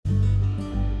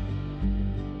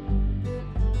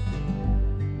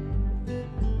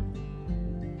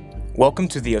Welcome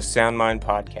to the A Sound Mind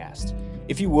podcast.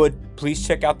 If you would, please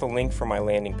check out the link for my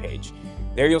landing page.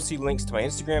 There you'll see links to my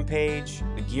Instagram page,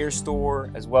 the gear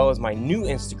store, as well as my new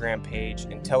Instagram page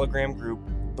and Telegram group,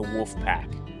 The Wolf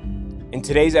Pack. In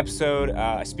today's episode,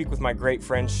 I speak with my great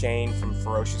friend Shane from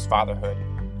Ferocious Fatherhood.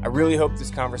 I really hope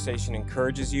this conversation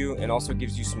encourages you and also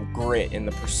gives you some grit in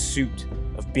the pursuit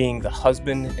of being the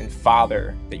husband and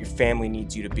father that your family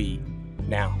needs you to be.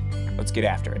 Now, let's get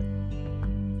after it.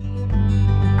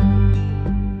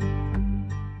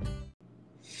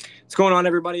 What's going on,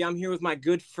 everybody? I'm here with my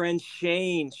good friend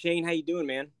Shane. Shane, how you doing,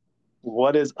 man?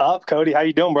 What is up, Cody? How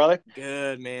you doing, brother?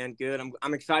 Good, man. Good.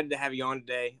 I'm excited to have you on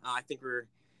today. I think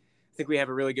we have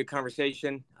a really good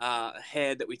conversation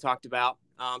ahead that we talked about.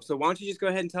 So why don't you just go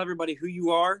ahead and tell everybody who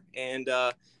you are and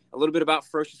a little bit about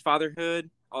Ferocious Fatherhood,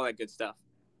 all that good stuff.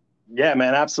 Yeah,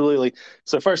 man, absolutely.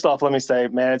 So first off, let me say,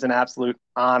 man, it's an absolute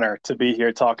honor to be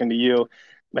here talking to you.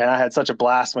 Man, I had such a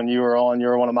blast when you were on. You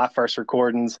were one of my first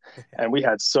recordings, and we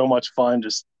had so much fun.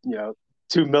 Just,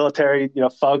 two military,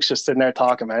 folks just sitting there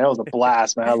talking, man. It was a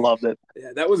blast, man. I loved it.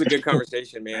 Yeah, that was a good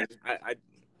conversation, man.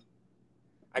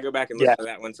 I go back and listen to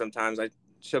that one sometimes. I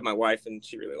showed my wife, and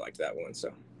she really liked that one. So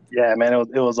yeah, man,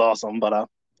 it was awesome. But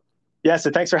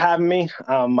so thanks for having me.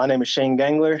 My name is Shane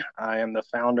Gangler. I am the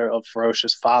founder of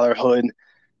Ferocious Fatherhood.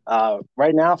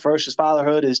 Right now, Ferocious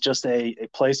Fatherhood is just a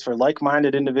place for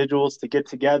like-minded individuals to get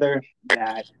together.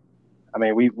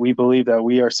 We believe that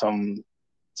we are some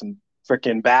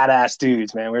freaking badass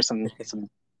dudes, man. We're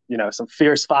some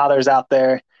fierce fathers out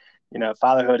there.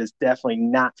 Fatherhood is definitely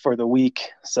not for the weak.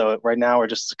 So right now we're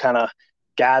just kind of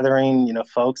gathering,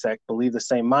 folks that believe the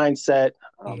same mindset,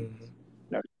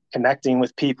 connecting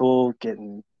with people,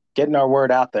 getting our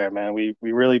word out there, man. We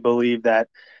really believe that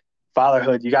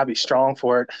fatherhood, you got to be strong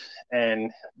for it.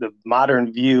 And the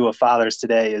modern view of fathers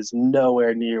today is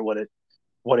nowhere near what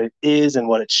it is and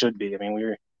what it should be. I mean,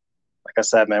 like I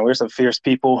said, man, we're some fierce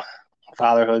people.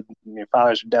 Fatherhood,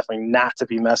 fathers are definitely not to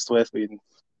be messed with. We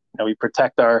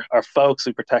protect our folks,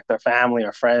 we protect our family,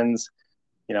 our friends.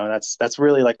 That's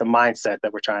really like the mindset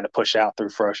that we're trying to push out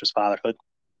through Ferocious Fatherhood.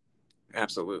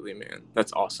 Absolutely, man.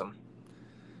 That's awesome.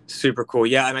 Super cool.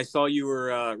 Yeah, and I saw you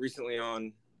were recently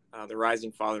on the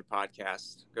Rising Father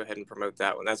podcast. Go ahead and promote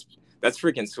that one. That's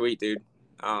freaking sweet, dude.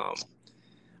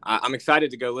 I'm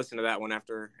excited to go listen to that one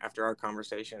after our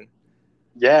conversation.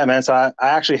 Yeah, man. So I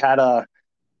actually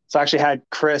had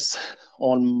Chris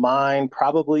on mine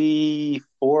probably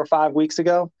 4 or 5 weeks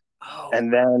ago. Oh.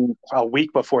 And then a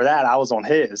week before that, I was on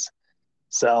his.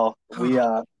 So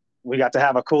we got to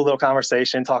have a cool little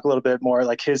conversation, talk a little bit more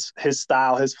like his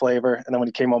style, his flavor. And then when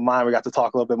he came on mine, we got to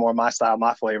talk a little bit more my style,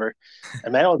 my flavor.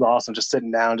 And man, it was awesome just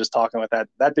sitting down, just talking with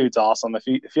that dude's awesome.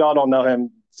 If y'all don't know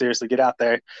him, seriously, get out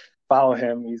there, follow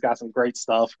him. He's got some great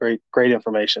stuff, great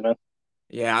information, man.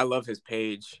 Yeah, I love his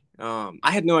page. I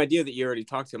had no idea that you already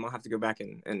talked to him. I'll have to go back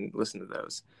and listen to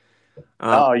those.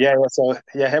 Yeah. So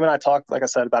yeah, him and I talked, like I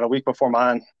said, about a week before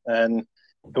mine, and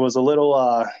it was a little,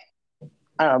 I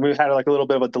don't know, we had like a little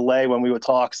bit of a delay when we would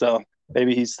talk, so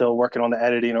maybe he's still working on the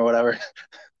editing or whatever.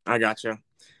 I gotcha.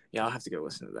 Yeah, I'll have to go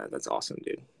listen to that. That's awesome,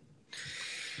 dude.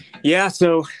 Yeah,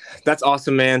 so that's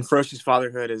awesome, man. Ferocious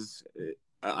Fatherhood is,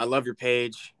 I love your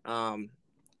page.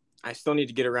 I still need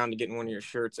to get around to getting one of your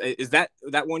shirts. Is that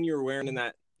one you were wearing in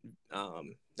that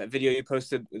video you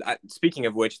posted? Speaking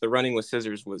of which, the running with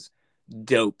scissors was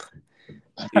dope,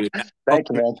 dude. Thank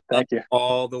you, man. Thank you.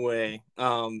 All the way.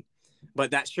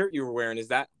 But that shirt you were wearing, is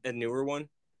that a newer one?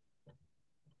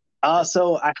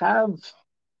 So I have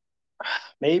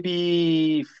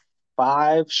maybe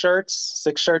 6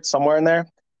 shirts, somewhere in there.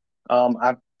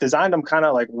 I've designed them kind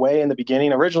of like way in the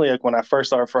beginning. Originally, like when I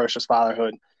first started Ferocious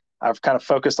Fatherhood, I've kind of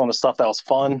focused on the stuff that was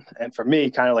fun. And for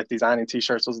me, kind of like designing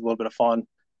t-shirts was a little bit of fun.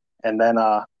 And then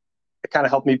it kind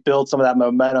of helped me build some of that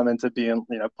momentum into being,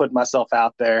 putting myself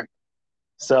out there.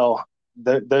 So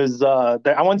those, I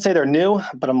wouldn't say they're new,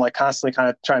 but I'm like constantly kind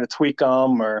of trying to tweak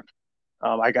them. Or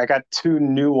I got 2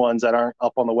 new ones that aren't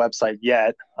up on the website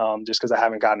yet, just because I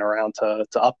haven't gotten around to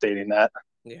updating that.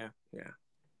 Yeah.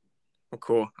 Well,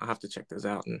 cool. I'll have to check those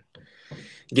out and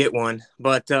get one.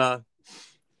 But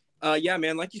yeah,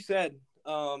 man, like you said,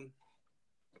 I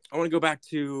want to go back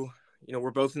to,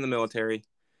 we're both in the military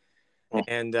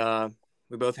and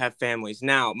we both have families.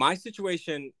 Now, my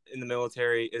situation in the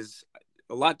military is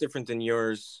a lot different than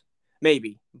yours,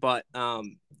 maybe. But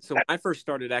so when I first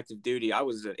started active duty, I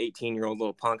was an 18-year-old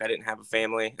little punk. I didn't have a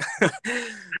family.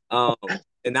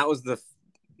 And that was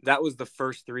the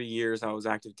first 3 years I was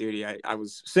active duty. I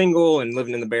was single and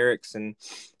living in the barracks. And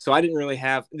so I didn't really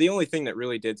have, the only thing that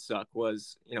really did suck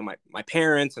was, my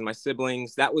parents and my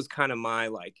siblings. That was kind of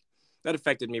that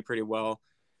affected me pretty well.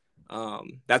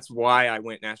 That's why I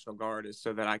went National Guard, is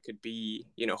so that I could be,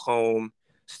 home,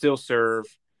 still serve,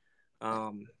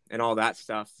 and all that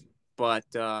stuff. But,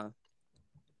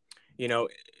 you know,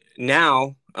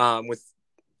 now,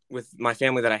 with my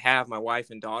family that I have, my wife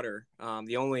and daughter,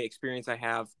 the only experience I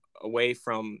have away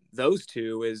from those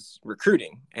two is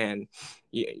recruiting. And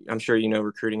I'm sure,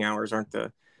 recruiting hours aren't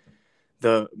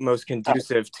the most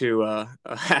conducive to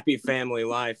a happy family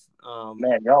life.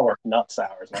 Man, y'all work nuts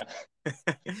hours, man.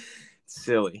 It's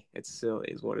silly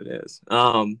is what it is.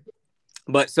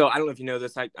 But so I don't know if you know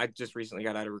this. I just recently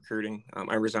got out of recruiting.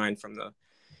 I resigned from the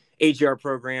AGR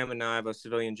program, and now I have a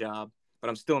civilian job, but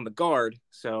I'm still in the Guard.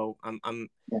 So I'm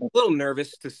a little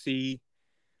nervous to see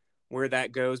where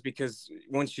that goes, because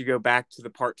once you go back to the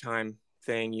part-time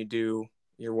thing, you do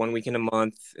your 1 week in a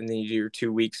month, and then you do your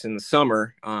 2 weeks in the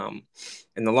summer. And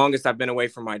the longest I've been away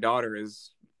from my daughter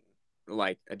is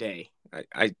like a day.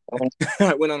 I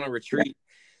I went on a retreat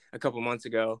a couple months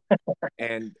ago,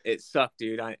 and it sucked,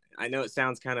 dude. I know it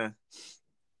sounds kind of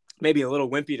maybe a little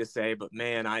wimpy to say, but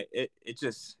man,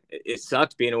 it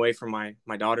sucked being away from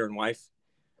my daughter and wife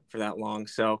for that long.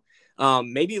 So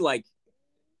maybe like,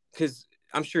 because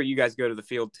I'm sure you guys go to the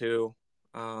field too,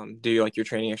 do like your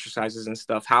training exercises and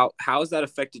stuff. How has that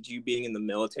affected you being in the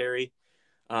military?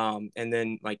 And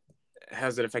then like,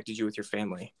 how's it affected you with your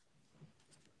family?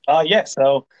 Yeah.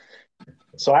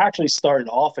 So I actually started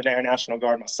off in Air National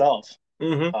Guard myself.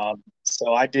 Mm-hmm.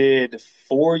 So I did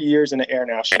 4 years in the Air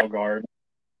National Guard.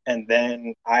 And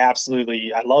then I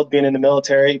loved being in the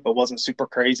military, but wasn't super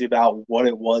crazy about what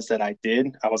it was that I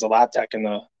did. I was a lab tech in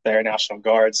the Air National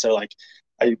Guard. So like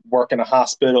I work in a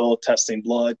hospital, testing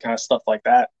blood, kind of stuff like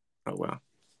that. Oh, wow.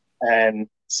 And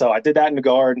so I did that in the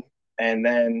Guard. And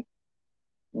then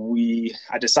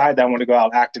I decided that I wanted to go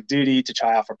out active duty to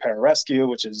try out for pararescue,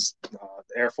 which is the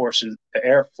Air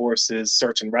Force's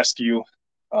search and rescue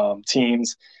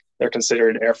teams. They're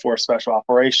considered Air Force Special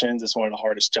Operations. It's one of the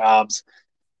hardest jobs.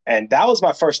 And that was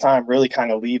my first time really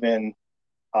kind of leaving.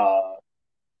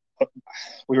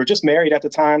 We were just married at the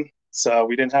time, so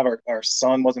we didn't have our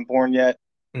son wasn't born yet.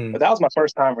 But that was my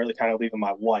first time really kind of leaving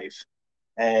my wife.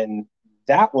 And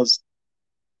that was,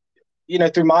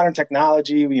 through modern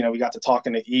technology, we got to talk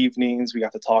in the evenings, we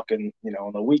got to talk on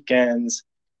the weekends.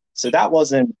 So that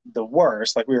wasn't the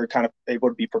worst. Like we were kind of able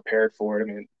to be prepared for it. I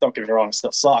mean, don't get me wrong, it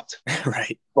still sucked.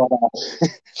 Right. But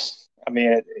I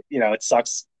mean, it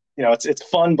sucks. It's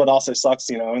fun, but also sucks,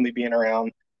 only being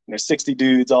around, 60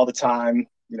 dudes all the time,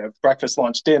 breakfast,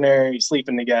 lunch, dinner, you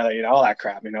sleeping together, all that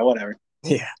crap, whatever.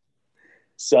 Yeah.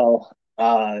 So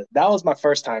that was my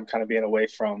first time kind of being away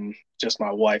from just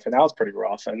my wife, and that was pretty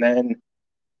rough. And then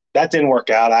that didn't work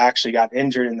out. I actually got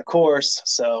injured in the course,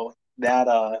 so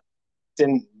that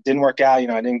didn't work out.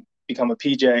 I didn't become a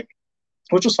PJ,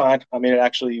 which was fine. I mean, it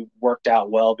actually worked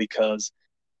out well because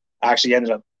we actually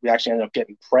ended up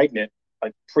getting pregnant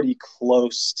like pretty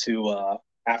close to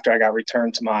after I got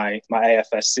returned to my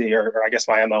AFSC or I guess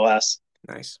my MOS.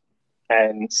 Nice.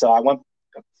 And so I went,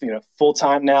 full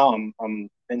time now. I'm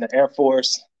in the Air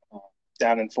Force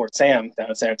down in Fort Sam, down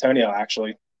in San Antonio,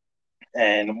 actually,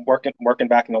 and I'm working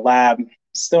back in the lab.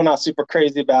 Still not super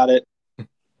crazy about it,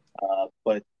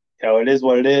 but it is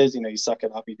what it is. You suck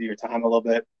it up, you do your time a little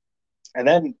bit, and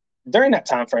then during that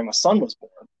time frame, my son was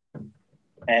born,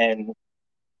 and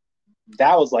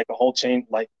that was like a whole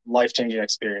life-changing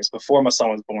experience. Before my son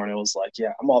was born, it was like,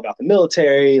 yeah, I'm all about the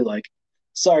military. Like,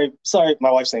 sorry,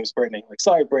 my wife's name is Brittany. Like,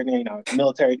 sorry, Brittany,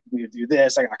 military, we do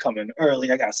this. I got to come in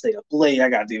early. I got to stay up late. I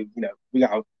got to do, we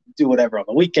got to do whatever on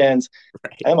the weekends.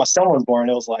 Right. And my son was born.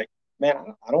 It was like, man,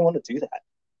 I don't want to do that.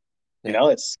 Yeah. It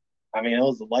was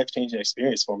a life-changing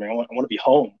experience for me. I want to be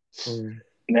home. And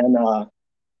then, I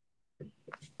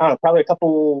don't know, probably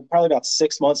about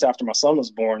 6 months after my son was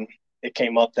born, it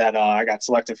came up that I got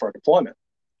selected for a deployment.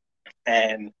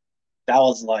 And that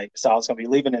was so I was going to be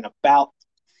leaving in about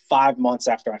 5 months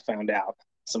after I found out.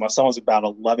 So my son was about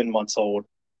 11 months old.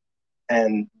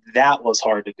 And that was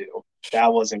hard to do.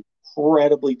 That was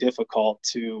incredibly difficult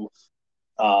to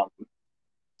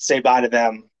say bye to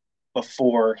them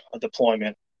before a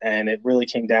deployment. And it really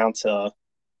came down to,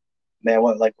 man,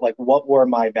 what were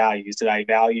my values? Did I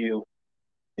value,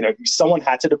 someone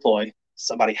had to deploy,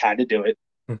 somebody had to do it.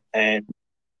 And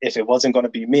if it wasn't going to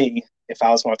be me, if I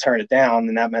was going to turn it down,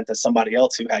 then that meant that somebody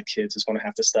else who had kids was going to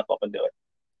have to step up and do it.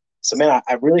 So, man,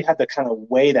 I really had to kind of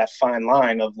weigh that fine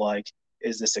line of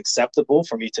is this acceptable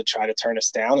for me to try to turn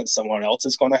this down and someone else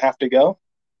is going to have to go?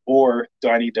 Or do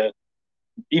I need to,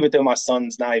 even though my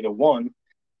son's not even one,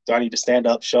 do I need to stand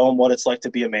up, show him what it's like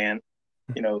to be a man?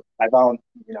 I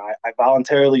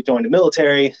voluntarily joined the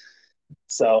military.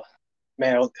 So,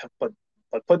 man, but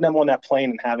But putting them on that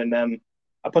plane and having them,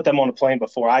 I put them on a plane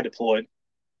before I deployed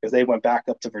because they went back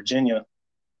up to Virginia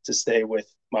to stay with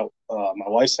my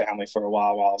wife's family for a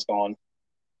while I was gone.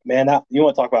 Man, you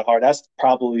want to talk about hard? That's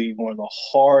probably one of the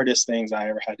hardest things I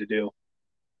ever had to do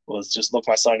was just look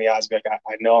my son in the eyes, and be like,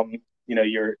 I know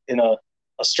you're in a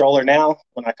stroller now.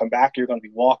 When I come back, you're going to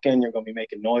be walking, you're going to be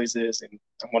making noises, and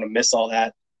I'm going to miss all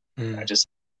that. I just,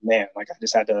 man, like I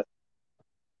just had to.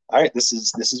 All right, this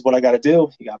is what I got to do.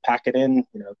 You got to pack it in,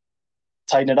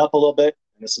 tighten it up a little bit,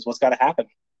 and this is what's got to happen.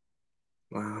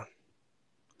 Wow.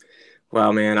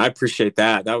 Wow, man, I appreciate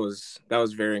that. That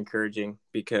was very encouraging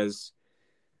because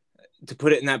to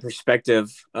put it in that perspective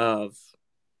of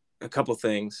a couple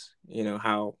things,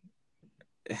 how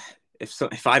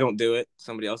if I don't do it,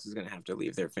 somebody else is going to have to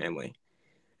leave their family.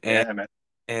 And Yeah, man.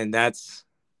 and that's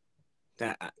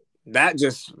that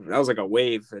was like a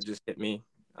wave that just hit me.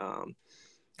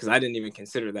 Because I didn't even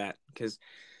consider that because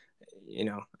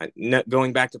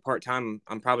going back to part-time,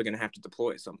 I'm probably going to have to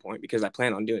deploy at some point because I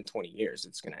plan on doing 20 years.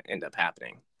 It's going to end up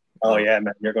happening. Oh yeah,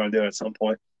 man, you're going to do it at some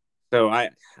point. So I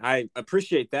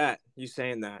appreciate that, you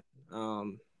saying that.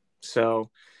 So,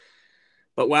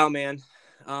 but wow, man.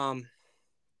 Do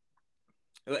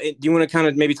you want to kind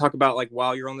of maybe talk about like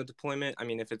while you're on the deployment? I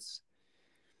mean, if it's,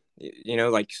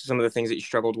 like some of the things that you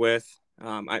struggled with,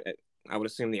 I would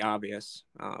assume the obvious,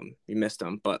 you missed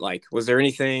them, but like, was there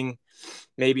anything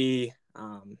maybe,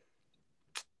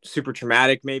 super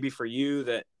traumatic maybe for you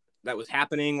that was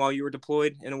happening while you were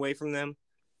deployed and away from them?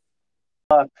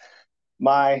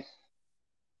 My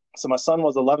my son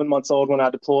was 11 months old when I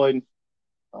deployed.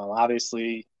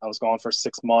 Obviously, I was gone for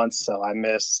 6 months, so I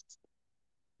missed,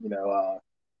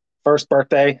 first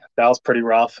birthday. That was pretty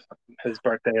rough. His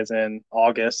birthday is in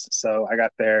August, so I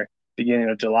got there beginning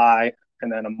of July,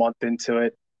 and then a month into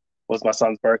it was my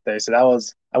son's birthday. So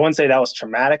I wouldn't say that was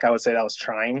traumatic. I would say that was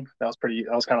trying. That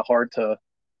was kind of hard to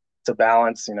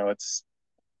balance.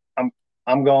 I'm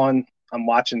I'm going, I'm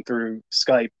watching through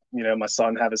Skype, my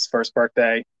son have his first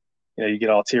birthday. You get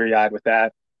all teary eyed with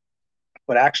that.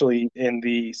 But actually,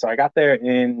 so I got there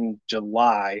in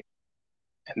July,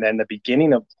 and then the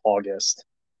beginning of August,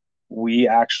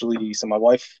 so my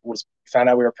wife found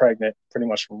out we were pregnant pretty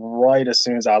much right as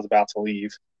soon as I was about to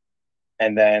leave.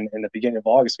 And then in the beginning of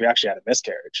August, we actually had a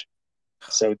miscarriage.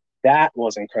 So that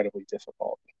was incredibly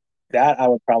difficult. That I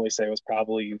would probably say was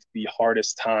probably the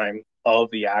hardest time of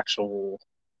the actual,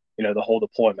 the whole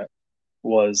deployment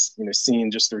was,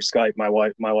 seeing just through Skype, my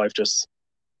wife just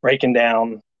breaking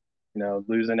down,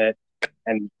 losing it,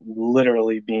 and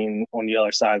literally being on the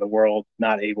other side of the world,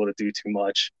 not able to do too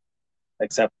much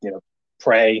except,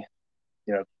 pray,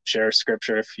 share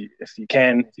scripture if you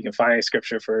can find a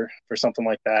scripture for something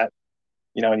like that,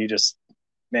 and you just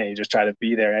try to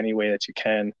be there any way that you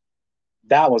can.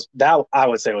 That I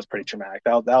would say was pretty traumatic.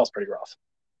 That was pretty rough.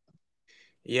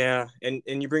 Yeah, and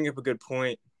you bring up a good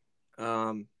point.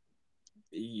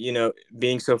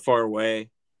 Being so far away,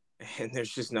 and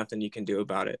there's just nothing you can do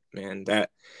about it, man. That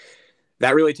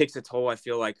really takes a toll. I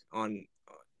feel like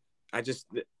I just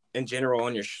in general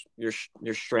on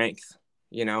your strength.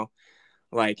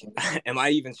 Like, am I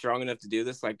even strong enough to do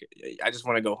this? Like, I just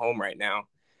want to go home right now.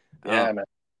 Yeah, man.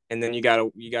 And then you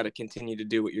gotta continue to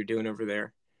do what you're doing over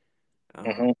there.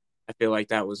 Mm-hmm. I feel like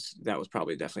that was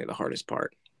probably definitely the hardest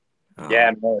part.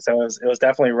 Yeah, man. So it was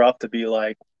definitely rough to be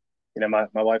like, my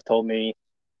wife told me.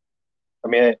 I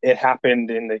mean, it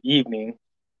happened in the evening,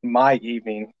 my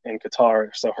evening in Qatar,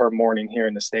 so her morning here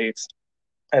in the States,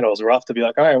 and it was rough to be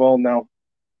like, all right, well, no,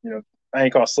 I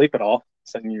ain't gonna sleep at all.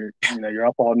 So you're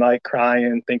up all night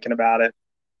crying, thinking about it.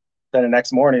 Then the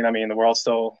next morning, I mean, world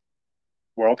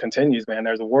continues, man.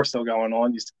 There's a war still going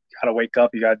on. You gotta wake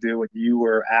up. You gotta do what you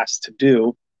were asked to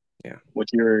do, Yeah, what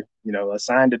you're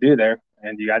assigned to do there,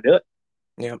 and you gotta do it.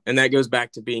 Yeah, and that goes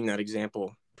back to being that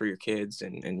example for your kids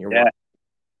and your Yeah. wife.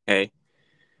 Hey,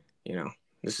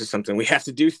 this is something we have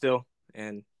to do still.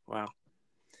 And wow,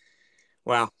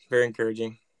 very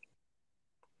encouraging.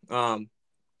 So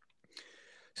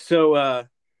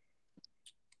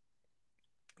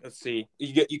let's see.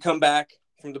 You come back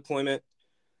from deployment,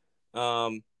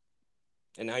 and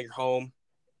now you're home.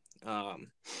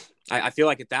 I feel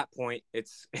like at that point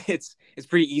it's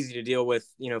pretty easy to deal with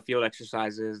field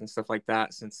exercises and stuff like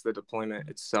that, since the deployment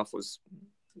itself was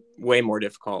way more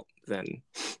difficult than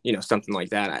something like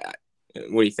that.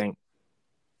 What do you think?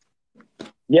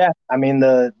 Yeah, I mean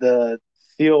the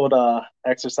field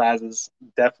exercises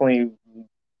definitely,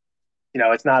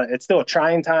 it's still a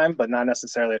trying time, but not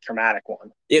necessarily a traumatic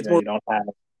one. It's more.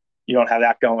 You don't have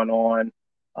that going on.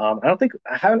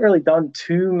 I haven't really done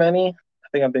too many. I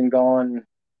think I've been gone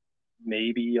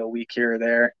maybe a week here or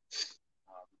there.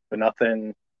 but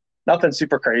nothing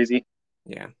super crazy.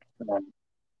 Yeah. Um,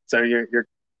 so you're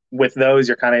with those,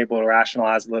 you're kind of able to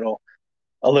rationalize a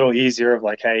little easier of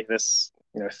like, hey, this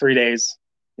 3 days,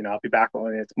 I'll be back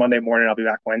when it's Monday morning, I'll be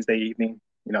back Wednesday evening.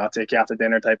 I'll take you out to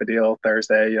dinner type of deal.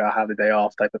 Thursday, I'll have the day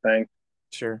off type of thing.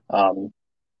 Sure.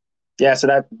 Yeah, so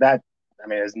that I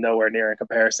mean is nowhere near in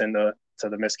comparison to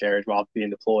the miscarriage while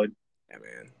being deployed. Yeah,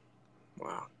 man.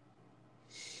 Wow.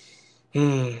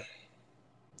 Hmm.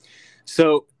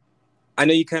 So I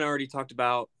know you kind of already talked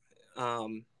about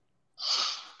um,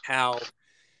 how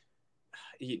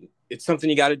it's something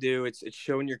you got to do. It's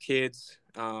showing your kids,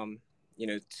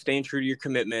 staying true to your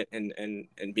commitment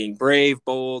and being brave,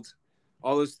 bold,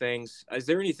 all those things. Is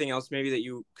there anything else maybe that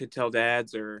you could tell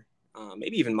dads or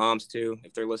maybe even moms too,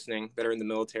 if they're listening, that are in the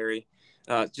military?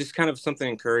 Just kind of something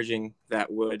encouraging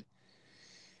that would,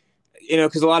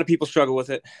 because a lot of people struggle with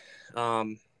it.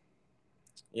 Um,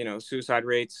 suicide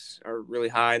rates are really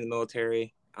high in the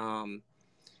military. It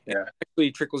Yeah,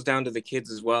 actually trickles down to the kids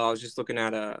as well. I was just looking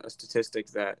at a statistic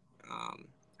that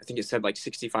I think it said like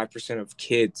 65% of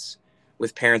kids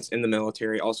with parents in the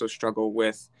military also struggle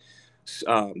with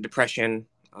depression,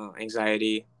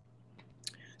 anxiety,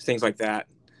 things like that.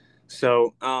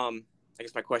 So I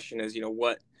guess my question is,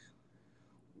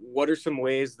 what are some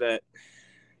ways that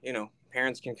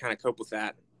parents can kind of cope with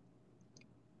that?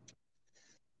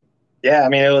 yeah. I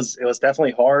mean, it was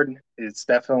definitely hard. It's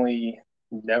definitely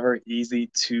never easy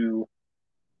to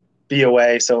be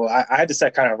away. So I had to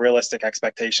set kind of realistic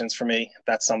expectations for me.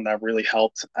 That's something that really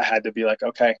helped. I had to be like,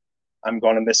 okay, I'm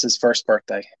going to miss his first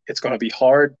birthday. It's going to be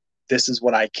hard. This is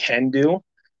what I can do,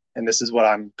 and this is what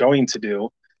I'm going to do.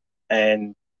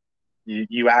 And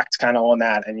you act kind of on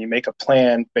that, and you make a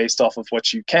plan based off of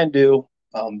what you can do.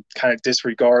 Kind of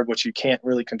disregard what you can't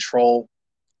really control.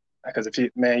 Because if you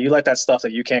let that stuff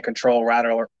that you can't control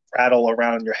rattle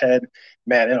around in your head,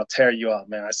 man, it'll tear you up,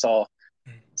 man. I saw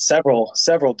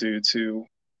several dudes who,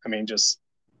 I mean, just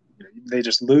they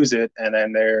just lose it, and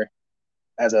then they're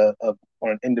as on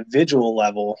an individual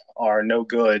level are no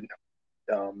good,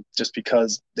 just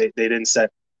because they didn't set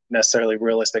necessarily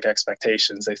realistic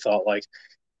expectations. They thought like,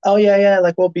 oh yeah,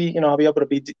 like we'll be, I'll be able to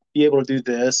be able to do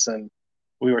this, and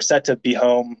we were set to be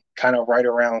home kind of right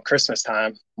around Christmas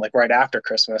time, like right after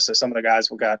Christmas. So some of the guys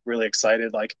got really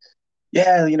excited, like,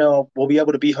 yeah, we'll be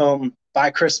able to be home by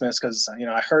Christmas because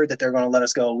I heard that they're going to let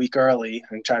us go a week early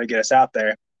and try to get us out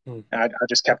there. Hmm. And I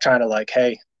just kept trying to like,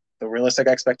 hey, the realistic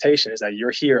expectation is that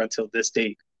you're here until this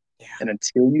date, Yeah. and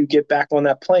until you get back on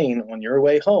that plane on your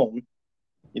way home,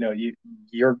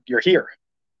 you're here.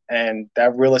 And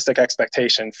that realistic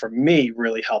expectation for me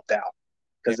really helped out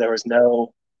Yeah. because there's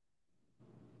no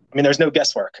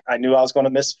guesswork. I knew I was going to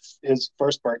miss his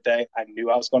first birthday. I knew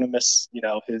I was going to miss,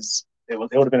 it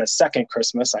would have been a second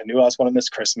Christmas. I knew I was going to miss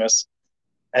Christmas.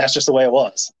 And that's just the way it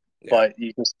was. Yeah. But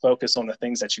you just focus on the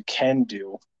things that you can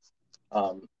do,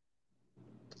 um,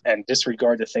 and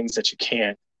disregard the things that you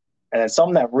can't. And then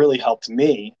something that really helped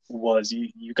me was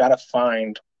you got to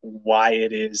find why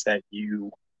it is that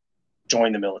you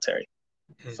joined the military.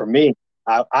 Hmm. For me,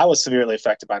 I was severely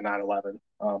affected by 9/11.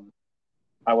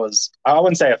 I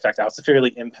wouldn't say affected. I was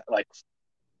severely like,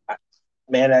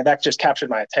 man, that just captured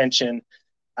my attention.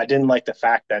 I didn't like the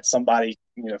fact that somebody,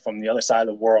 from the other side of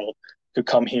the world could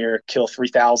come here, kill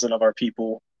 3,000 of our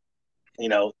people, you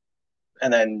know,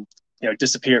 and then,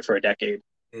 disappear for a decade.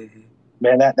 Hmm.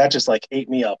 Man, that just like ate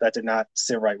me up. That did not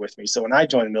sit right with me. So when I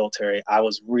joined the military, I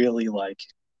was really like,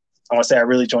 I want to say I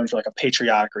really joined for like a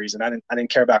patriotic reason. I didn't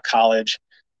care about college.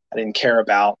 I didn't care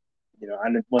about,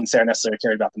 wouldn't say I necessarily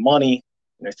cared about the money,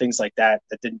 things like that.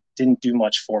 That didn't do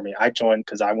much for me. I joined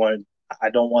because I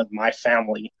don't want my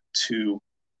family to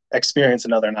experience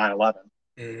another 9/11.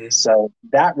 Hmm. So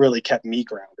that really kept me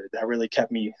grounded. That really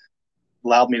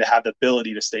allowed me to have the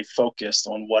ability to stay focused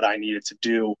on what I needed to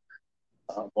do,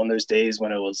 on those days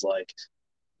when it was like,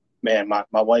 man, my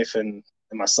wife and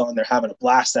my son, they're having a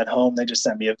blast at home. They just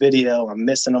sent me a video. I'm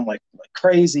missing them like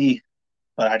crazy.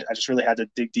 But I just really had to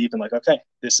dig deep and like, okay,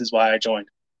 this is why I joined.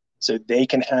 So they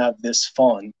can have this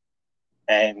fun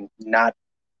and not,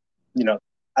 you know,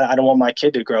 I don't want my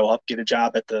kid to grow up, get a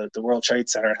job at the World Trade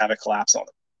Center and have it collapse on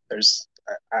them. There's,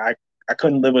 I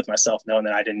couldn't live with myself knowing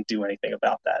that I didn't do anything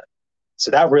about that. So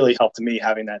that really helped me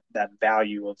having that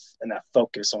value of and that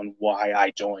focus on why I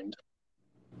joined.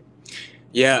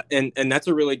 Yeah, and that's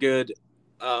a really good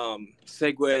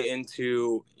segue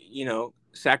into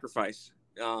sacrifice.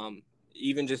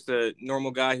 Even just a normal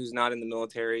guy who's not in the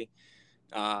military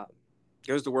uh,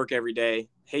 goes to work every day,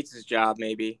 hates his job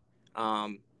maybe,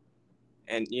 um,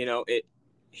 and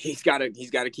he's got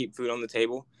to keep food on the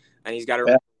table, and he's got to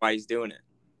Yeah, remember why he's doing it.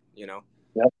 You know.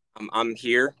 yep. I'm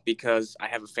here because I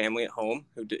have a family at home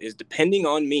who is depending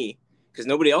on me because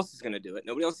nobody else is going to do it.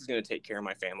 Nobody else is going to take care of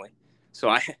my family. So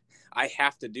I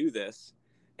have to do this,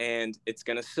 and it's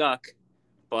going to suck,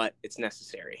 but it's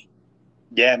necessary.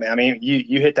 Yeah, man. I mean,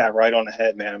 you hit that right on the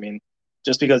head, man. I mean,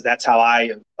 just because that's how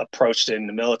I approached it in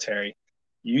the military,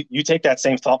 you take that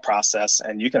same thought process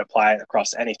and you can apply it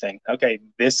across anything. Okay,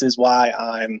 this is why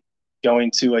I'm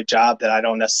going to a job that I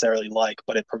don't necessarily like,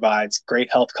 but it provides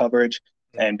great health coverage,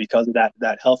 and because of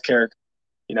that healthcare,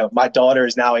 my daughter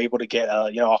is now able to get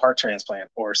a heart transplant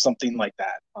or something like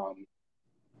that.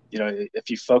 If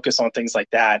you focus on things like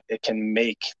that, it can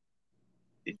make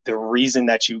the reason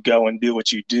that you go and do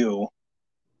what you do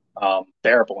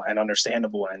bearable and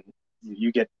understandable, and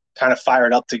you get kind of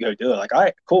fired up to go do it. Like, all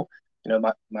right, cool.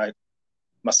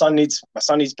 My son needs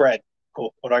bread.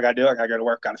 Cool. What do I got to do? I got to go to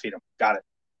work. Got to feed him. Got it.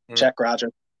 Mm. Check, Roger.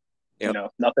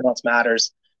 Yep. Nothing else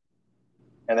matters.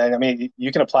 And then, I mean,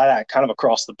 you can apply that kind of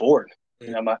across the board.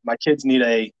 Mm. My kids need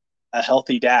a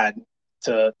healthy dad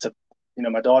to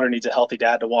my daughter needs a healthy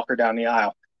dad to walk her down the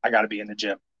aisle. I got to be in the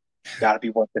gym. Got to be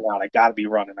working out. I got to be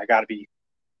running. I got to be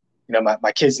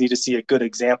my kids need to see a good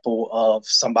example of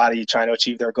somebody trying to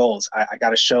achieve their goals. I got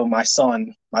to show my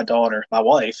son, my daughter, my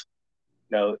wife,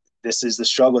 this is the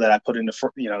struggle that I put into,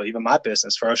 even my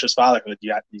business, Ferocious Fatherhood.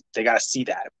 They got to see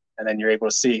that. And then you're able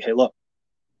to see, hey, look,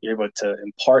 you're able to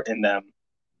impart in them,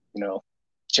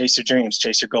 chase your dreams,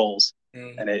 chase your goals.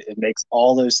 Mm. And it makes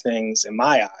all those things, in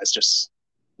my eyes, just,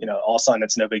 all of a sudden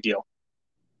it's no big deal.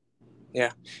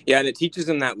 Yeah. Yeah. And it teaches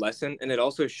them that lesson. And it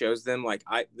also shows them like,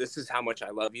 this is how much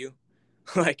I love you.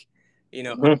 Like,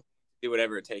 Mm-hmm. do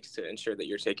whatever it takes to ensure that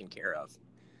you're taken care of.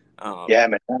 Yeah,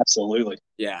 man, absolutely.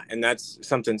 Yeah. And that's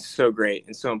something so great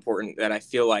and so important that I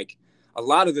feel like a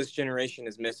lot of this generation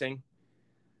is missing.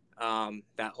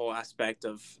 That whole aspect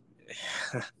of,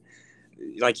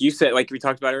 like you said, like we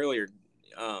talked about earlier,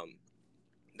 um,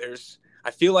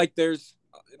 I feel like there's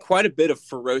quite a bit of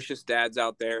ferocious dads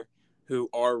out there who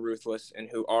are ruthless and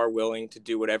who are willing to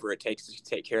do whatever it takes to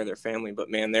take care of their family. But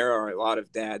man, there are a lot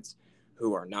of dads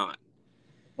who are not.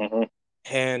 Mm-hmm.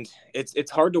 And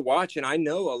it's hard to watch. And I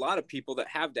know a lot of people that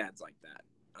have dads like that.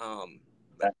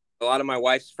 A lot of my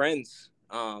wife's friends,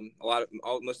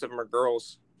 most of them are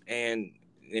girls, and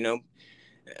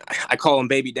I call them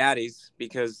baby daddies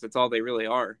because that's all they really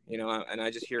are. And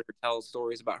I just hear her tell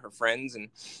stories about her friends and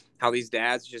how these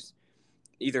dads just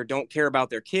either don't care about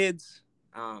their kids,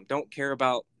 don't care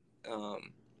about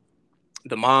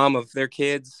the mom of their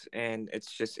kids, and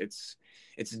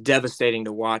it's devastating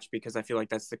to watch because I feel like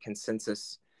that's the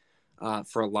consensus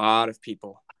for a lot of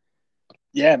people.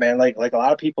 Yeah, man. Like a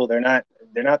lot of people, they're not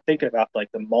thinking about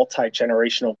like the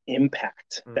multi-generational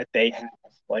impact that they have.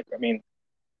 Like, I mean,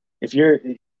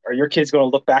 are your kids going to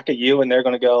look back at you and they're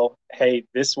going to go, hey,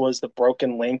 this was the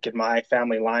broken link in my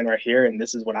family line right here, and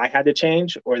this is what I had to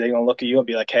change? Or are they going to look at you and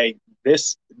be like, hey,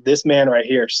 this man right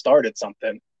here started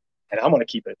something, and I'm going to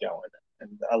keep it going?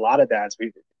 And a lot of dads,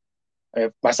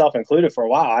 myself included, for a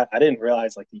while, I didn't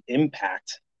realize like the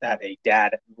impact that a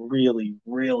dad really,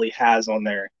 really has on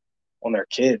their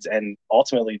kids, and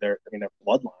ultimately their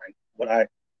bloodline. What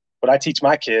I teach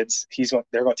my kids,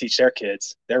 they're going to teach their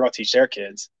kids. They're going to teach their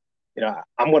kids.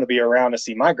 I'm going to be around to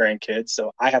see my grandkids,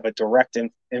 so I have a direct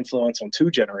influence on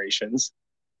two generations.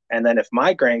 And then if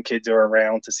my grandkids are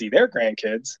around to see their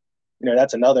grandkids,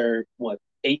 that's another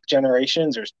 8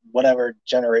 generations or whatever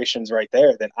generations right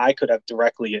there that I could have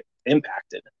directly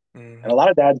impacted. Mm-hmm. And a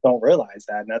lot of dads don't realize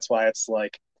that, and that's why it's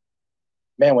like,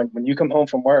 man, when you come home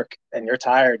from work and you're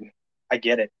tired, I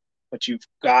get it, but you've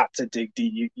got to dig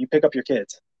deep. You pick up your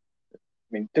kids. I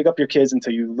mean, pick up your kids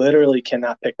until you literally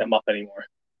cannot pick them up anymore,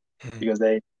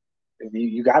 because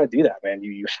you got to do that, man.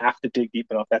 You have to dig deep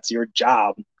enough. That's your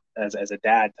job as a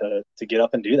dad to get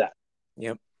up and do that.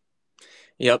 Yep.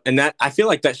 Yep. And that, I feel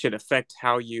like that should affect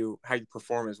how you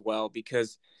perform as well,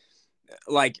 because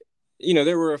like,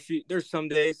 there's some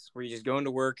days where you just go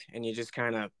into work and you just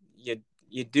kind of,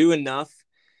 you do enough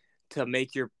to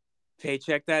make your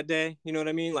paycheck that day. You know what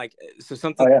I mean? Like, so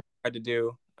something Oh, yeah. I had to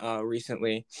do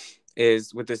recently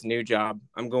is with this new job,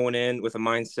 I'm going in with a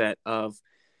mindset of,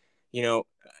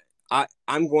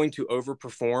 I'm going to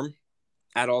overperform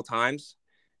at all times,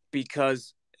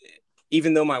 because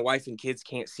even though my wife and kids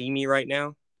can't see me right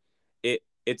now,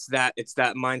 it's that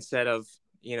mindset of,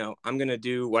 I'm gonna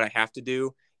do what I have to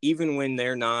do, even when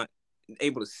they're not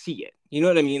able to see it. You know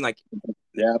what I mean? Like,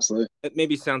 Yeah, absolutely. it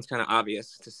maybe sounds kind of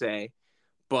obvious to say,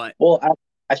 but Well,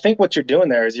 I think what you're doing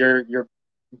there is you're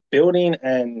building,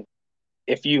 and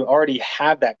if you already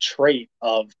have that trait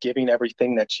of giving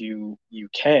everything that you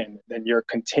can, then you're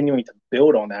continuing to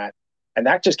build on that. And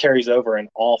that just carries over in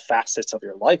all facets of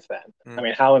your life then. I Mm.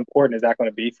 mean, how important is that going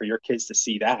to be for your kids to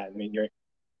see that? I mean,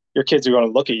 your kids are going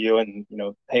to look at you and,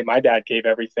 hey, my dad gave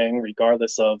everything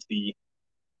regardless of the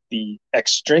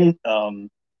extrin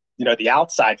the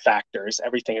outside factors.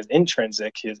 Everything is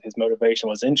intrinsic. His motivation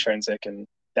was intrinsic, and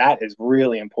that is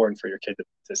really important for your kid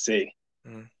to see.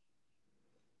 Mm.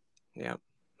 Yeah.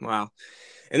 Wow.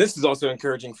 And this is also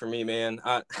encouraging for me, man.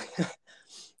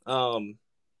 Um,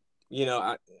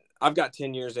 I've got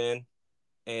 10 years in,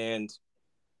 and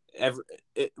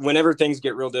whenever things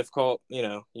get real difficult,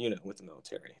 with the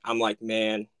military, I'm like,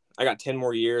 man, I got 10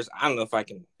 more years. I don't know if I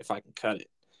can cut it,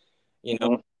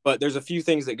 Mm-hmm. but there's a few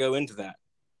things that go into that.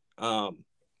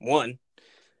 One,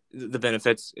 the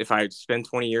benefits. If I spend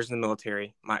 20 years in the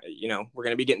military, we're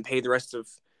going to be getting paid the rest of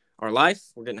our life.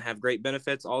 We're going to have great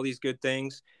benefits, all these good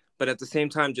things. But at the same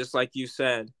time, just like you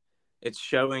said, it's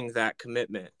showing that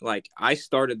commitment. Like, I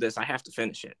started this, I have to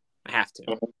finish it. I have to,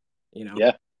 Mm-hmm. you know?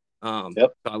 Yeah.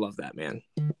 Yep. So I love that, man.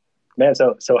 Man,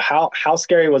 so how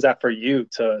scary was that for you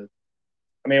to?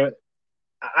 I mean,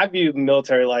 I view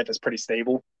military life as pretty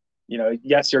stable.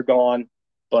 Yes, you're gone,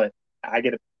 but I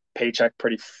get a paycheck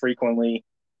pretty frequently.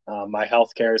 My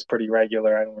health care is pretty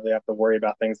regular. I don't really have to worry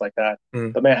about things like that.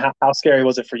 Mm. But man, how scary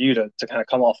was it for you to kind of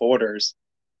come off orders,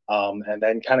 and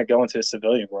then kind of go into the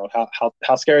civilian world?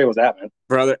 How scary was that, man?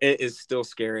 Brother, it is still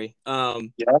scary. Yeah.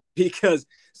 Because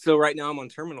so right now I'm on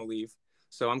terminal leave.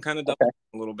 So I'm kind of double Okay.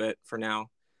 a little bit for now.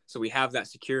 So we have that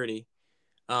security.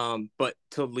 But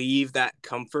to leave that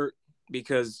comfort,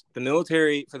 because the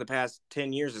military for the past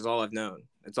 10 years is all I've known.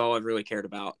 It's all I've really cared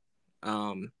about.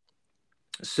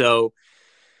 So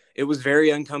it was very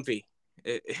uncomfy,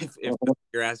 if Mhm.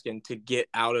 you're asking, to get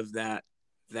out of that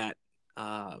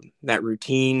that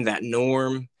routine, that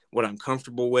norm, what I'm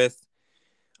comfortable with.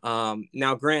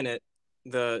 Now, granted,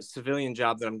 the civilian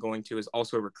job that I'm going to is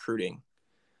also recruiting.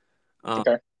 Um,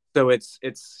 Okay. so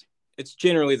it's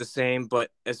generally the same,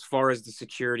 but as far as the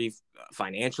security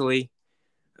financially,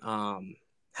 um,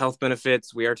 health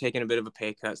benefits, we are taking a bit of a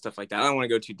pay cut, stuff like that. I don't want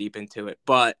to go too deep into it,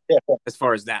 but Yeah. as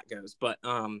far as that goes, but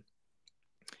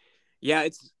yeah,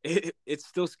 it's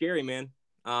still scary, man.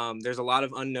 There's a lot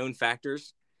of unknown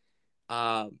factors,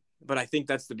 uh, but I think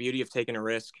that's the beauty of taking a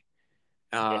risk,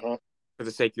 uh, Hmm. for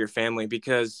the sake of your family.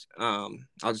 Because I'll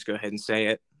just go ahead and say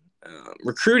it.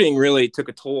 Recruiting really took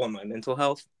a toll on my mental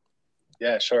health.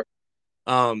 Yeah. Sure.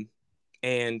 Um,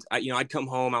 and I'd come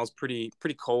home. I was pretty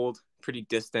cold, pretty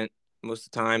distant most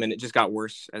of the time, and it just got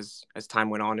worse as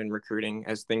time went on in recruiting,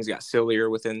 as things got sillier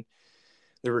within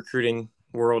the recruiting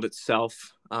world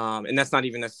itself. And that's not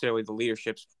even necessarily the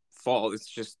leadership's fault. It's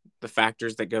just the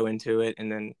factors that go into it.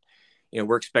 And then,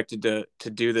 we're expected to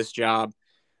do this job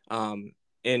um,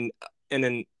 in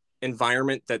an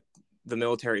environment that the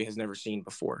military has never seen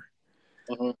before.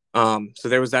 Hmm. So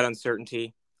there was that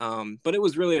uncertainty. But it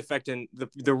was really affecting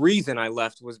the reason I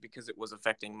left was because it was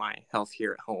affecting my health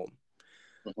here at home.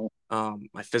 Hmm.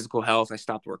 My physical health. I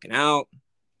stopped working out.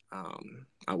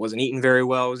 I wasn't eating very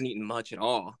well. I wasn't eating much at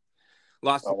all.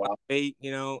 Lost a Oh lot of wow. weight.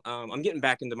 I'm getting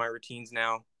back into my routines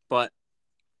now, but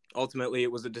ultimately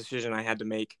it was a decision I had to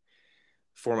make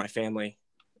for my family,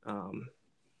 um,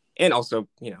 and also,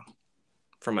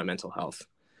 for my mental health.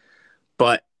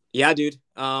 But yeah, dude,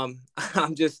 I'm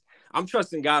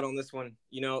trusting God on this one.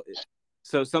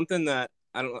 So something that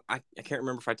I can't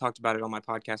remember if I talked about it on my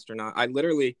podcast or not. I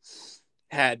literally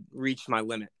had reached my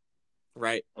limit,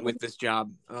 right, Hmm. with this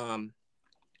job. I'm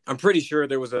pretty sure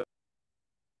there was a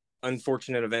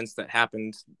unfortunate events that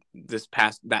happened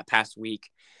that past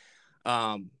week,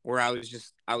 where I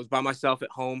was by myself at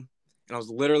home, and I was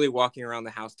literally walking around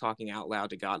the house talking out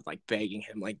loud to God, like begging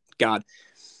him, like, God,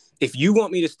 if you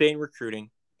want me to stay in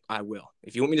recruiting, I will.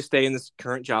 If you want me to stay in this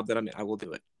current job that I'm in, I will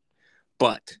do it.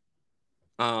 But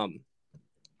um,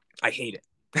 I hate it.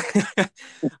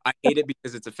 I hate it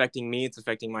because it's affecting me. It's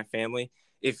affecting my family.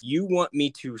 If you want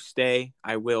me to stay,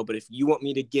 I will. But if you want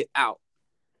me to get out,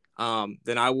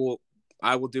 then I will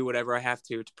do whatever I have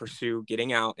to pursue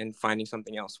getting out and finding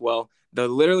something else. Well,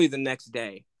 literally the next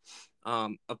day,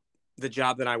 um, uh, the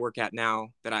job that I work at now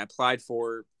that I applied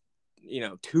for,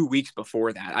 2 weeks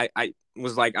before that, I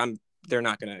was like, they're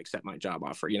not going to accept my job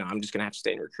offer. I'm just going to have to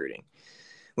stay in recruiting.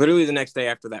 Literally the next day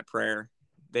after that prayer,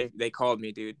 they called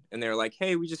me, dude, and they're like,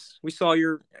 hey, we saw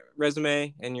your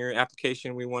resume and your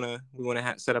application. We want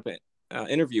to set up an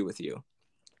interview with you.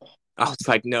 I was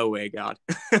like, no way, God.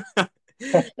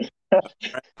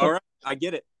 All right, I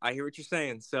get it. I hear what you're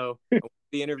saying. So I went to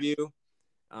the interview.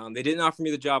 They didn't offer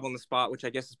me the job on the spot, which I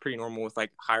guess is pretty normal with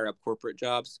like higher up corporate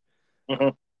jobs. Hmm.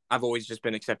 I've always just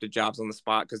been accepted jobs on the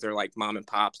spot because they're like mom and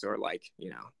pops or like,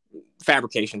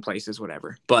 fabrication places,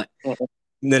 whatever. But Mhm.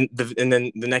 then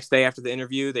the next day after the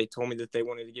interview, they told me that they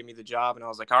wanted to give me the job, and I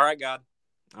was like, all right, God,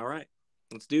 all right,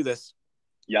 let's do this.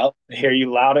 Yep. And Hear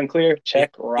you loud and clear. yeah,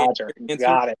 Check, Roger. You answer.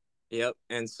 got it. Yep.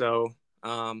 And so,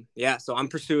 so I'm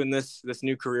pursuing this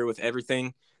new career with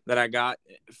everything that I got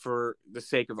for the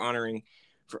sake of honoring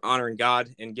God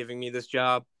and giving me this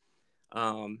job.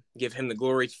 Give him the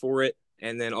glory for it,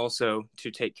 and then also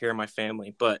to take care of my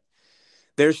family. But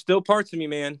there's still parts of me,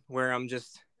 man, where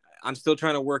I'm still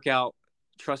trying to work out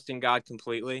trusting God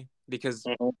completely because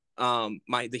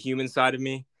Mhm. the human side of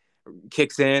me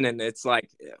kicks in, and it's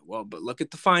like, well, but look at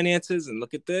the finances and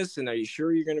look at this, and are you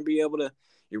sure you're going to be able to?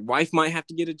 Your wife might have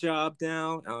to get a job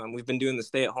now. We've been doing the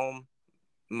stay-at-home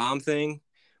mom thing,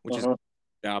 which is Mhm.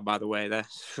 a job, by the way.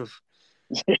 That's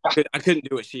Yeah, I couldn't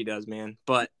do what she does, man.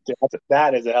 But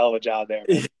that is a hell of a job there,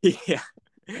 man. yeah,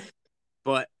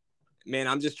 but man,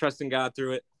 I'm just trusting God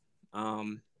through it,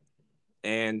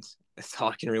 and that's all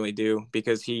I can really do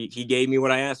because He gave me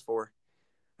what I asked for,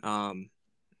 and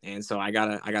so I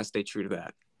gotta stay true to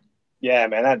that. Yeah,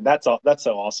 man, that's all. That's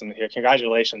so awesome to hear.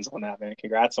 Congratulations on that, man.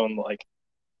 Congrats on like,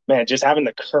 man, just having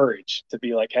the courage to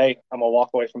be like, hey, I'm gonna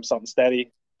walk away from something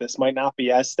steady. This might not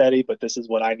be as steady, but this is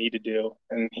what I need to do.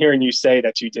 And hearing you say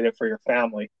that you did it for your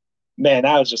family, man,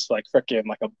 that was just like freaking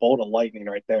like a bolt of lightning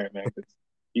right there, man. 'Cause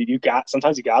you got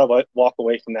sometimes you gotta walk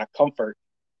away from that comfort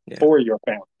Yeah. for your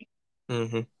family.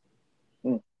 Mm-hmm.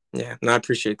 Mm. Yeah. No, I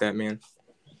appreciate that, man.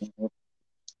 Mhm.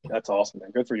 That's awesome,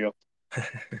 man. Good for you.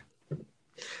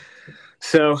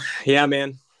 So yeah,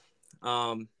 man.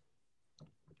 Um,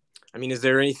 I mean, is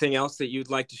there anything else that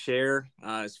you'd like to share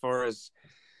as far as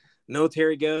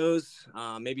military goes?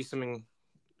 Maybe some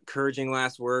encouraging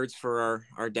last words for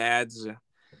our dads,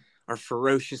 our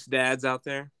ferocious dads out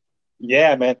there.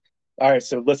 Yeah, man. All right,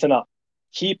 so listen up.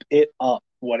 Keep it up.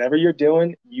 Whatever you're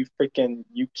doing, you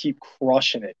keep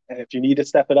crushing it. And if you need to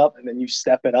step it up, and then you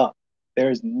step it up.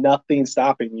 There's nothing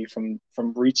stopping you from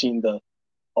reaching the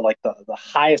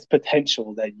highest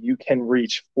potential that you can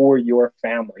reach for your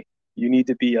family. You need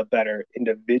to be a better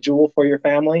individual for your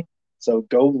family. So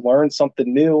go learn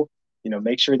something new.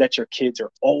 Make sure that your kids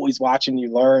are always watching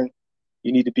you learn.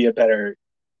 You need to be a better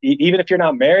even if you're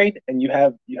not married and you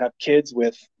have kids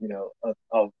with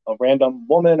a random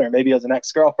woman, or maybe as an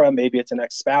ex-girlfriend, maybe it's an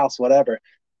ex-spouse, whatever,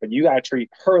 but you got to treat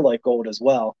her like gold as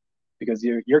well, because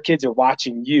your kids are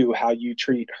watching you how you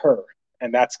treat her,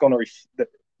 and that's going to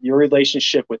your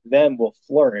relationship with them will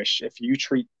flourish if you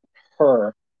treat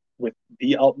her with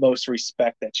the utmost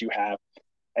respect that you have.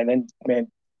 And then, man,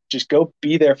 just go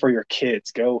be there for your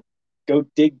kids. Go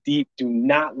dig deep. Do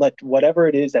not let whatever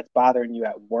it is that's bothering you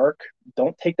at work,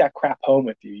 don't take that crap home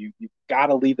with you. You got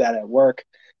to leave that at work,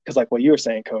 because like what you were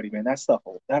saying, Cody, man, that stuff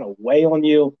that'll weigh on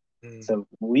you. Mm. So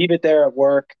leave it there at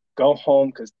work. Go home,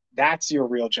 because that's your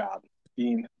real job.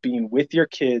 Being with your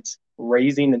kids,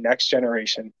 raising the next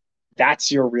generation.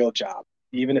 That's your real job.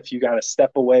 Even if you got to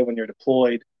step away when you're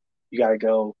deployed, you got to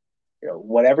go.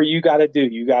 Whatever you got to do,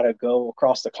 you got to go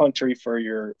across the country for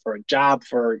a job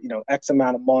for X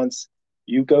amount of months.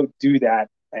 You go do that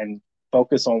and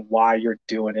focus on why you're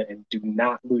doing it, and do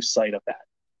not lose sight of that.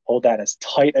 Hold that as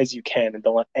tight as you can, and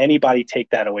don't let anybody take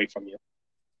that away from you.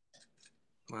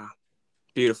 Wow,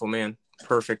 beautiful, man.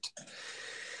 Perfect.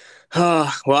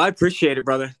 Well, I appreciate it,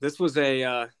 brother. This was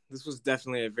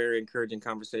definitely a very encouraging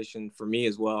conversation for me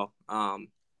as well.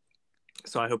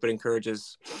 So I hope it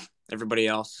encourages everybody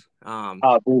else.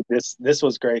 Dude, this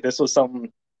was great. This was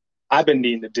something I've been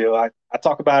needing to do. I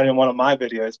talk about it in one of my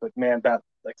videos, but man, about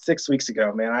like 6 weeks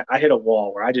ago, man, I hit a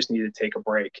wall where I just needed to take a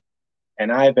break.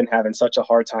 And I've been having such a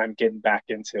hard time getting back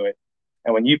into it.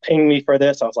 And when you pinged me for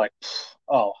this, I was like,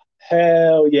 oh,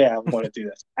 hell yeah, I'm going to do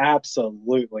this.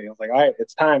 Absolutely. I was like, all right,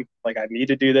 it's time. Like, I need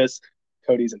to do this.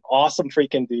 Cody's an awesome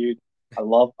freaking dude. I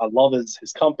love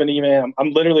his company, man.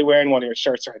 I'm literally wearing one of your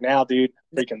shirts right now, dude.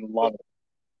 Freaking love it.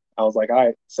 I was like, all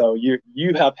right, so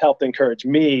you have helped encourage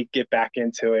me get back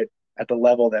into it at the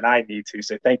level that I need to.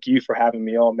 So thank you for having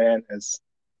me on, man. It's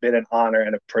been an honor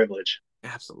and a privilege.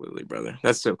 Absolutely, brother.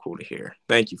 That's so cool to hear.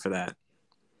 Thank you for that.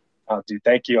 Oh, dude,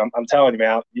 thank you. I'm telling you,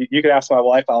 man. You could ask my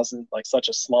wife. I was in like such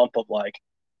a slump of like,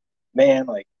 man,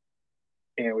 like,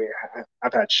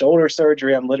 I've had shoulder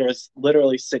surgery. I'm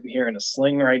literally sitting here in a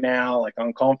sling right now, like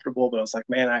uncomfortable. But I was like,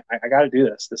 man, I got to do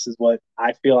this. This is what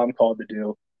I feel I'm called to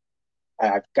do.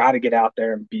 I've got to get out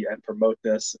there and promote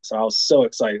this. So I was so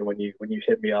excited when you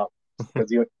hit me up,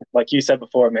 because like you said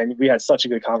before, man, we had such a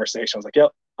good conversation. I was like, yep,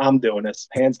 I'm doing this,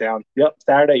 hands down. Yep,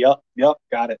 Saturday. Yep,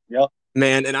 got it. Yep.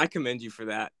 Man, and I commend you for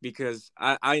that because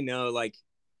I know like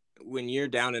when you're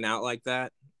down and out like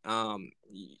that, Um,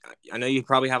 I know you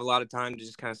probably have a lot of time to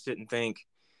just kind of sit and think.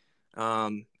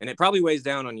 And it probably weighs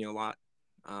down on you a lot.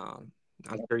 I'm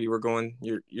sure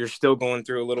you're still going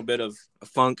through a little bit of a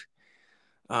funk.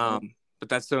 But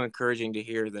that's so encouraging to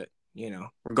hear that,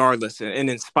 regardless and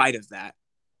in spite of that,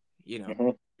 Mm-hmm.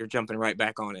 you're jumping right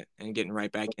back on it and getting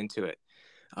right back into it.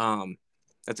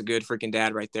 That's a good freaking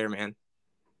dad right there, man.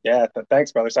 Yeah,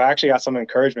 thanks, brother. So I actually got some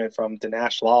encouragement from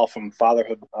Dinesh Lal from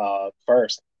Fatherhood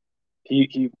First.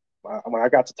 He when I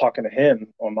got to talking to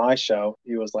him on my show,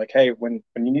 he was like, "Hey, when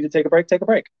you need to take a break, take a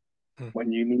break.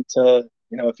 When you need to,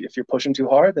 if you're pushing too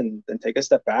hard, then take a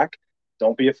step back.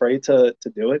 Don't be afraid to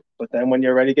do it. But then when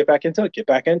you're ready to get back into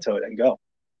it and go."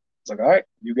 It's like, all right,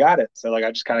 you got it. So like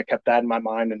I just kind of kept that in my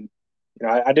mind, and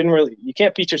I didn't really. You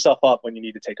can't beat yourself up when you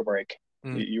need to take a break.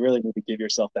 You really need to give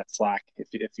yourself that slack if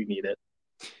you need it.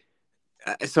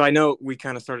 So I know we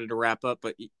kind of started to wrap up,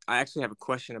 but I actually have a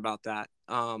question about that.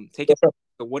 So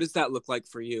what does that look like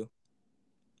for you?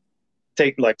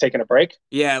 Taking a break.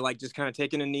 Yeah, like just kind of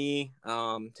taking a knee,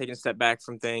 taking a step back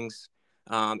from things.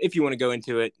 If you want to go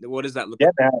into it, what does that look Yeah,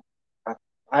 like? man.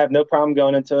 I have no problem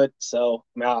going into it. So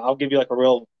I mean, I'll give you like a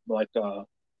real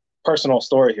personal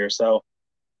story here. So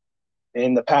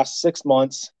in the past 6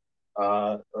 months,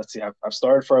 let's see, I've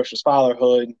started Ferocious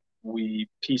Fatherhood. We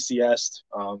PCS'd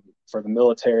for the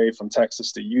military from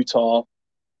Texas to Utah.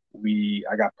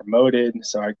 I got promoted,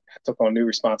 so I took on new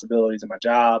responsibilities in my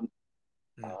job.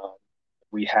 Um,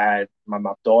 we had my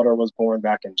daughter was born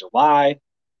back in July,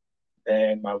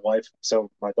 and my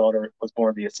daughter was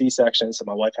born via C-section, so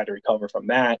my wife had to recover from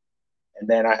that, and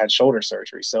then I had shoulder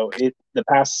surgery. So the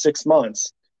past 6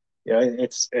 months,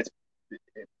 it's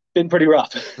been pretty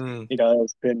rough. Mm.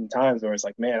 There's been times where it's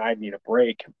like, man, I need a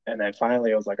break, and then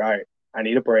finally I was like, all right, I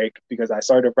need a break because I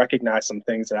started to recognize some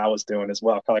things that I was doing as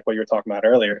well, kind of like what you were talking about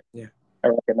earlier. Yeah. I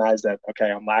recognize that,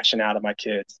 okay, I'm lashing out at my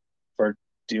kids for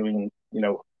doing,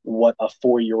 what a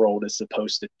 4-year-old is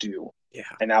supposed to do. Yeah.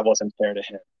 And that wasn't fair to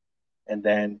him. And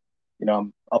then,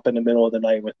 I'm up in the middle of the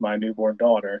night with my newborn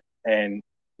daughter and,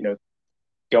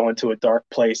 going to a dark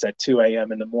place at 2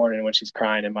 a.m. in the morning when she's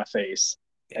crying in my face.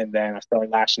 And then I started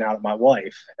lashing out at my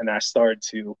wife and I started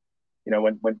to,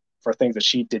 when for things that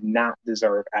she did not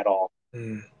deserve at all.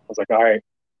 I was like, all right,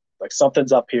 like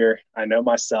something's up here. I know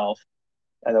myself.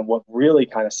 And then what really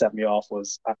kind of set me off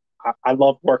was I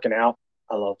love working out.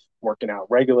 I love working out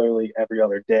regularly every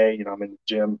other day. I'm in the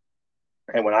gym.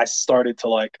 And when I started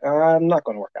to I'm not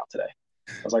going to work out today,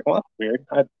 I was like, well, that's weird.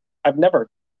 I've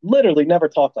literally never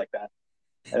talked like that.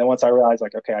 And then once I realized,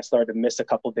 like, okay, I started to miss a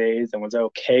couple days and was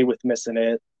okay with missing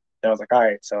it. Then I was like, all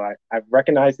right, so I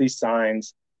recognize these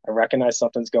signs. I recognize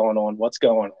something's going on. What's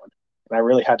going on? And I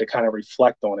really had to kind of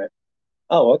reflect on it.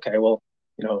 Oh, okay, well,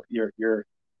 you're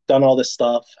done all this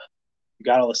stuff. You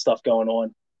got all this stuff going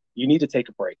on. You need to take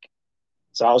a break.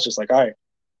 So I was just like, all right,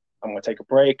 I'm going to take a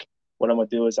break. What I'm going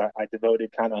to do is I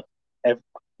devoted kind of,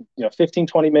 15,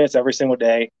 20 minutes every single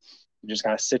day. Just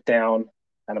kind of sit down,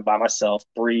 kind of by myself,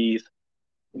 breathe,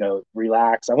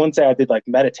 relax. I wouldn't say I did like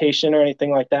meditation or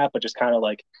anything like that, but just kind of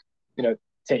like,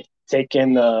 take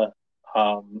in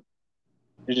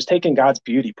you're just taking God's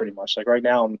beauty pretty much. Like right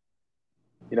now,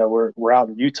 we're out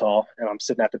in Utah and I'm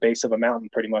sitting at the base of a mountain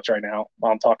pretty much right now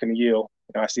while I'm talking to you.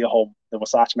 I see the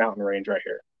Wasatch Mountain Range right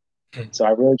here. So I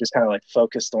really just kind of like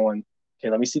focused on, okay,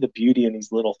 let me see the beauty in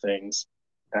these little things.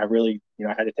 And I really,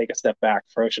 I had to take a step back.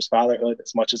 Ferocious Fatherhood,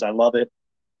 as much as I love it,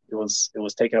 it was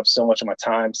taking up so much of my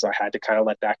time. So I had to kind of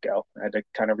let that go. I had to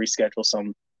kind of reschedule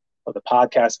some of the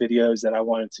podcast videos that I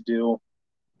wanted to do.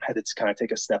 I had to kind of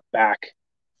take a step back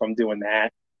from doing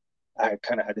that. I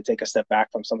kind of had to take a step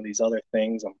back from some of these other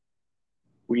things.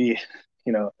 We,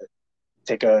 you know,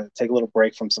 take a little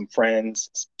break from some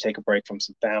friends, take a break from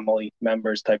some family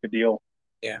members type of deal.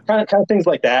 Yeah. Kind of things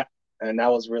like that. And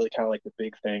that was really kind of like the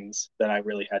big things that I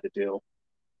really had to do.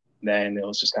 Then it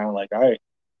was just kind of like, all right,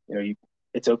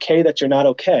 it's okay that you're not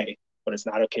okay, but it's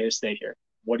not okay to stay here.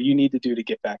 What do you need to do to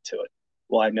get back to it?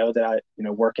 Well, I know that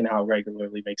working out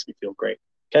regularly makes me feel great.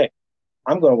 Okay,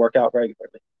 I'm going to work out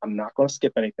regularly. I'm not going to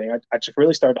skip anything. I just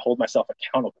really started to hold myself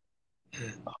accountable.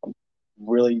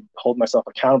 Really hold myself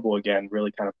accountable again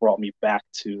really kind of brought me back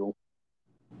to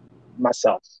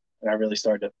myself. And I really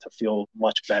started to feel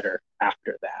much better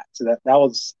after that. So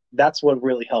that's what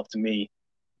really helped me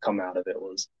come out of it,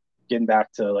 was getting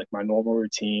back to like my normal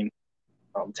routine,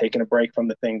 taking a break from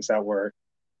the things that were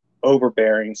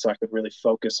overbearing so I could really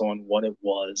focus on what it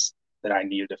was that I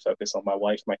needed to focus on: my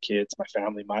wife, my kids, my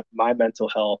family, my mental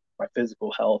health, my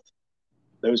physical health.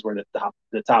 Those were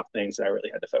the top things that I really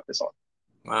had to focus on.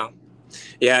 Wow.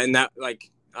 Yeah. And that,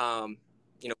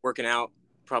 working out,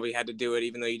 probably had to do it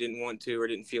even though you didn't want to or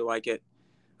didn't feel like it.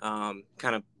 kind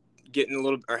of getting a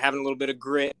little or having a little bit of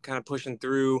grit, kind of pushing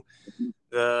through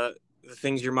the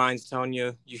things your mind's telling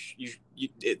you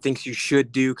it thinks you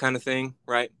should do, kind of thing,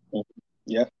 right?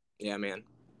 Yeah. Yeah, man.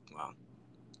 Wow.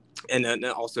 And then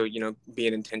also,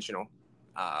 being intentional.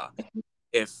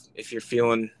 If you're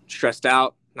feeling stressed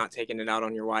out, not taking it out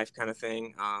on your wife, kind of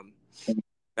thing.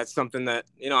 That's something that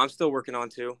I'm still working on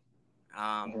too.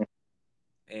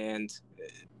 And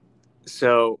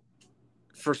so,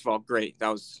 first of all, great.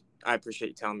 I appreciate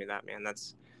you telling me that, man.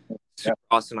 That's super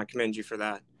awesome. I commend you for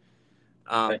that.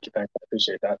 Thank you. I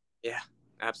appreciate that. Yeah,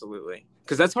 absolutely.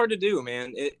 Because that's hard to do,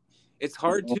 man. It's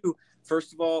hard to,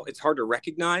 first of all, it's hard to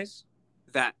recognize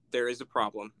that there is a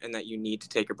problem and that you need to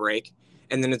take a break.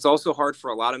 And then it's also hard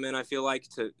for a lot of men, I feel like,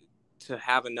 to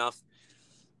have enough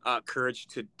courage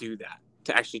to do that,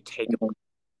 to actually take a break.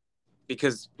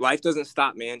 Because life doesn't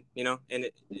stop, man, and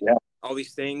all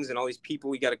these things and all these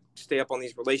people, you got to stay up on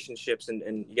these relationships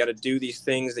and you got to do these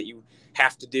things that you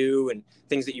have to do and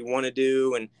things that you want to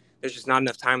do. And there's just not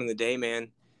enough time in the day, man.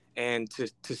 And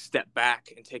to step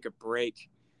back and take a break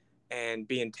and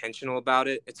be intentional about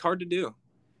it, it's hard to do.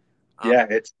 Yeah,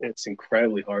 it's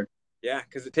incredibly hard. Yeah,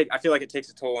 because I feel like it takes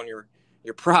a toll on your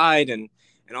pride and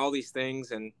all these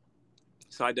things. And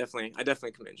so I definitely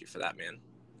commend you for that, man.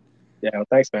 Yeah, well,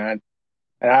 thanks, man.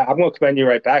 And I'm going to commend you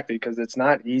right back, because it's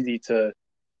not easy to,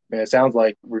 it sounds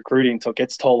like recruiting took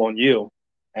its toll on you.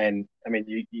 And I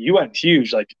mean, you went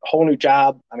huge, like a whole new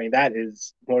job. I mean, that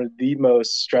is one of the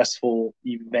most stressful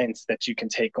events that you can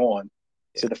take on.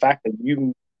 Yeah. So the fact that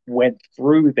you went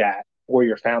through that for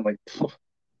your family,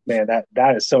 man,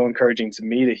 that is so encouraging to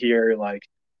me to hear. Like,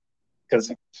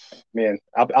 because, man,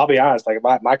 I'll be honest, like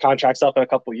my contract's up in a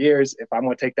couple of years. If I'm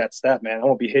going to take that step, man, I'm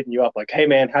going to be hitting you up like, hey,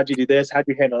 man, how'd you do this? How'd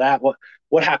you handle that?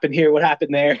 What happened here? What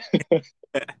happened there?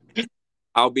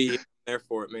 I'll be there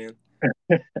for it,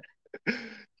 man.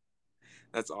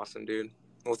 That's awesome, dude.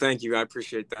 Well, thank you. I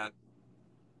appreciate that.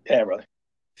 Yeah, brother.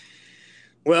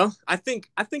 Well, I think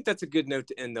that's a good note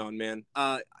to end on, man.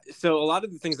 So a lot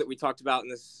of the things that we talked about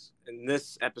in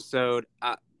this episode,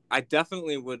 I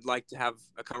definitely would like to have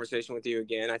a conversation with you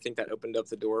again. I think that opened up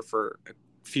the door for a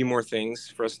few more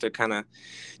things for us to kind of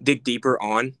dig deeper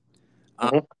on.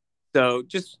 So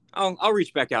just I'll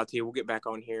reach back out to you. We'll get back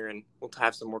on here and we'll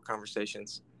have some more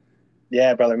conversations.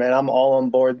 Yeah, brother, man, I'm all on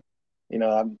board.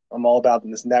 I'm all about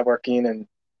this networking, and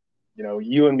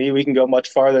you and me, we can go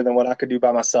much farther than what I could do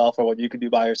by myself or what you could do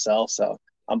by yourself. So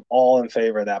I'm all in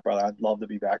favor of that, brother. I'd love to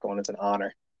be back on. It's an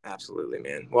honor. Absolutely,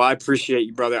 man. Well, I appreciate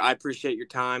you, brother. I appreciate your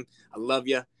time. I love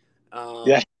you.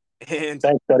 Yeah. And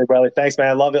thanks, buddy, brother. Thanks, man.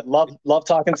 I love it. Love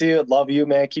talking to you. Love you,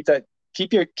 man. Keep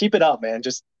it up, man.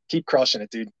 Just keep crushing it,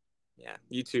 dude. Yeah.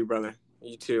 You too, brother.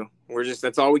 You too.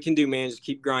 That's all we can do, man. Just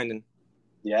keep grinding.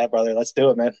 Yeah, brother. Let's do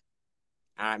it, man.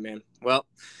 All right, man. Well,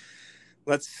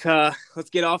 let's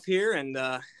get off here and do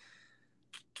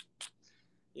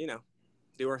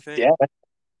our thing. Yeah.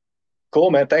 Cool,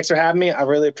 man. Thanks for having me. I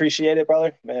really appreciate it,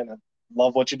 brother. Man, I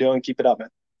love what you're doing. Keep it up, man.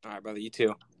 All right, brother. You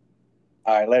too.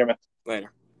 All right, later, man.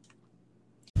 Later.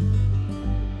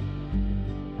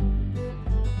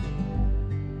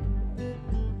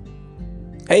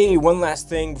 Hey, one last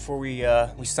thing before we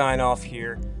sign off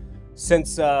here.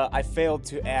 Since I failed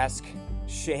to ask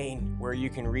Shane where you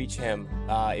can reach him,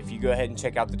 if you go ahead and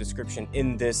check out the description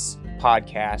in this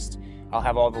podcast, I'll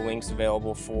have all the links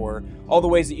available for all the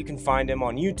ways that you can find him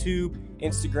on YouTube,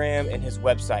 Instagram, and his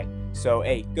website. So,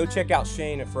 hey, go check out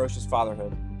Shane at Ferocious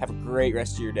Fatherhood. Have a great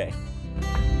rest of your day.